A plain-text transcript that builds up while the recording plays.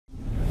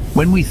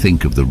When we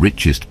think of the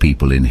richest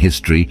people in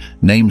history,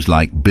 names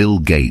like Bill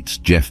Gates,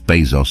 Jeff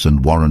Bezos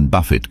and Warren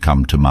Buffett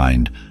come to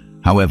mind.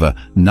 However,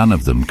 none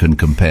of them can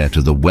compare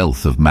to the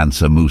wealth of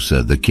Mansa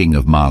Musa, the king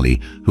of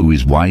Mali, who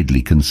is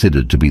widely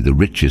considered to be the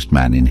richest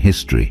man in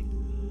history.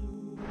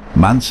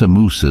 Mansa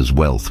Musa's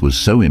wealth was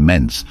so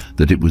immense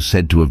that it was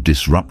said to have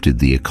disrupted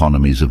the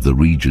economies of the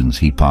regions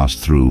he passed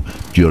through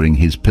during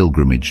his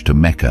pilgrimage to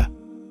Mecca.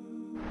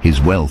 His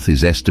wealth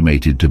is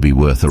estimated to be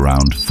worth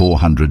around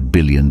 $400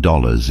 billion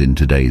in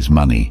today's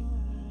money.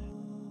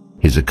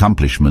 His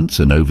accomplishments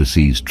and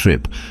overseas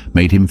trip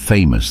made him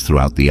famous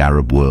throughout the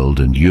Arab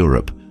world and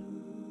Europe,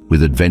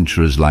 with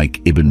adventurers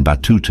like Ibn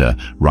Battuta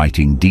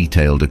writing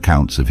detailed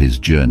accounts of his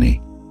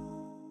journey.